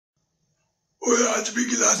ओए आज भी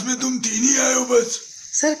क्लास में तुम 3 ही आए हो बस।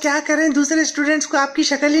 सर क्या करें, दूसरे स्टूडेंट्स को आपकी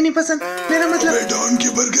शक्ल ही नहीं पसंद। मेरा मतलब डाउन की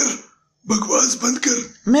बर्गर, बकवास बंद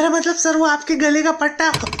कर। मेरा मतलब सर वो आपके गले का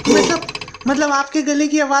पट्टा, मतलब आपके गले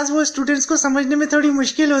की आवाज वो स्टूडेंट्स को समझने में थोड़ी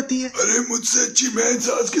मुश्किल होती है। अरे मुझसे अच्छी मैथ्स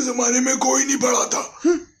आज के जमाने में कोई नहीं पढ़ा था।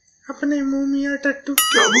 अपने मुंह मियां टट्टू।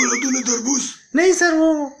 क्या बोला तूने, तरबूज? नहीं सर,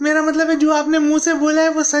 वो मेरा मतलब है जो आपने मुंह से बोला है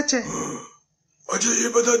वो सच है। अच्छा ये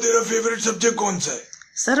बता तेरा फेवरेट सब्जेक्ट कौन सा है?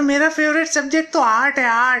 सर मेरा फेवरेट सब्जेक्ट तो आर्ट है,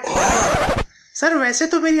 आर्ट। सर वैसे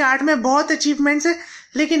तो मेरी आर्ट में बहुत अचीवमेंट्स है,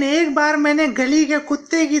 लेकिन एक बार मैंने गली के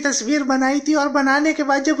कुत्ते की तस्वीर बनाई थी और बनाने के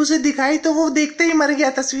बाद जब उसे दिखाई तो वो देखते ही मर गया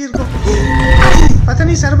तस्वीर को। पता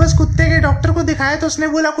नहीं सर, बस कुत्ते के डॉक्टर को दिखाया तो उसने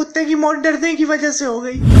बोला कुत्ते की मौत डरने की वजह से हो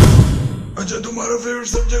गई। अच्छा तुम्हारा फेवरेट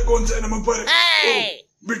सब्जेक्ट कौन सा है नंबर पर?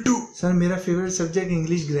 बिट्टू। सर मेरा फेवरेट सब्जेक्ट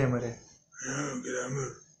इंग्लिश ग्रामर है। ग्रामर।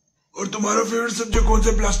 और तुम्हारा फेवरेट सब्जेक्ट कौन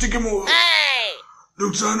सा? प्लास्टिक के मुंह।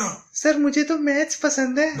 रुखसाना। सर मुझे तो मैथ्स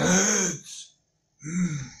पसंद है। मैथ्स?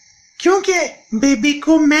 क्योंकि बेबी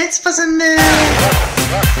को मैथ्स पसंद है।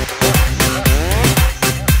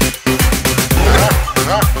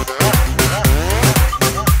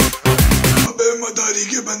 अबे मदारी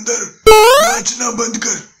के बंदर, नाचना बंद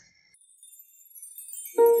कर।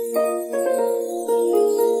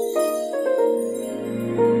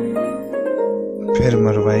 फिर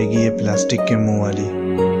मरवाएगी ये प्लास्टिक के मुंह वाली।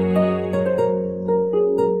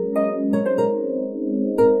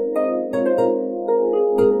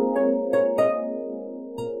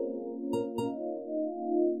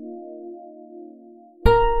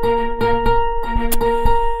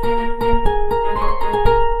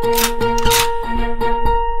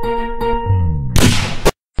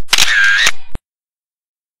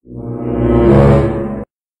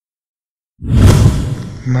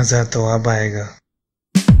 मजा तो अब आएगा।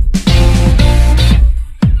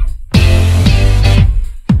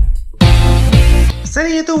 सर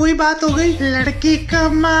ये तो वही बात हो गई, लड़की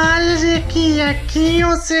कमाल की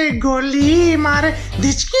अखियों से गोली मारे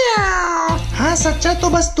दिचकिया। हाँ सच्चा तो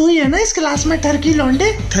बस तू ही है ना इस क्लास में ठरकी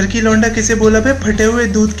लौंडे। ठरकी लौंडा किसे बोला बे? फटे हुए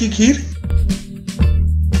दूध की खीर।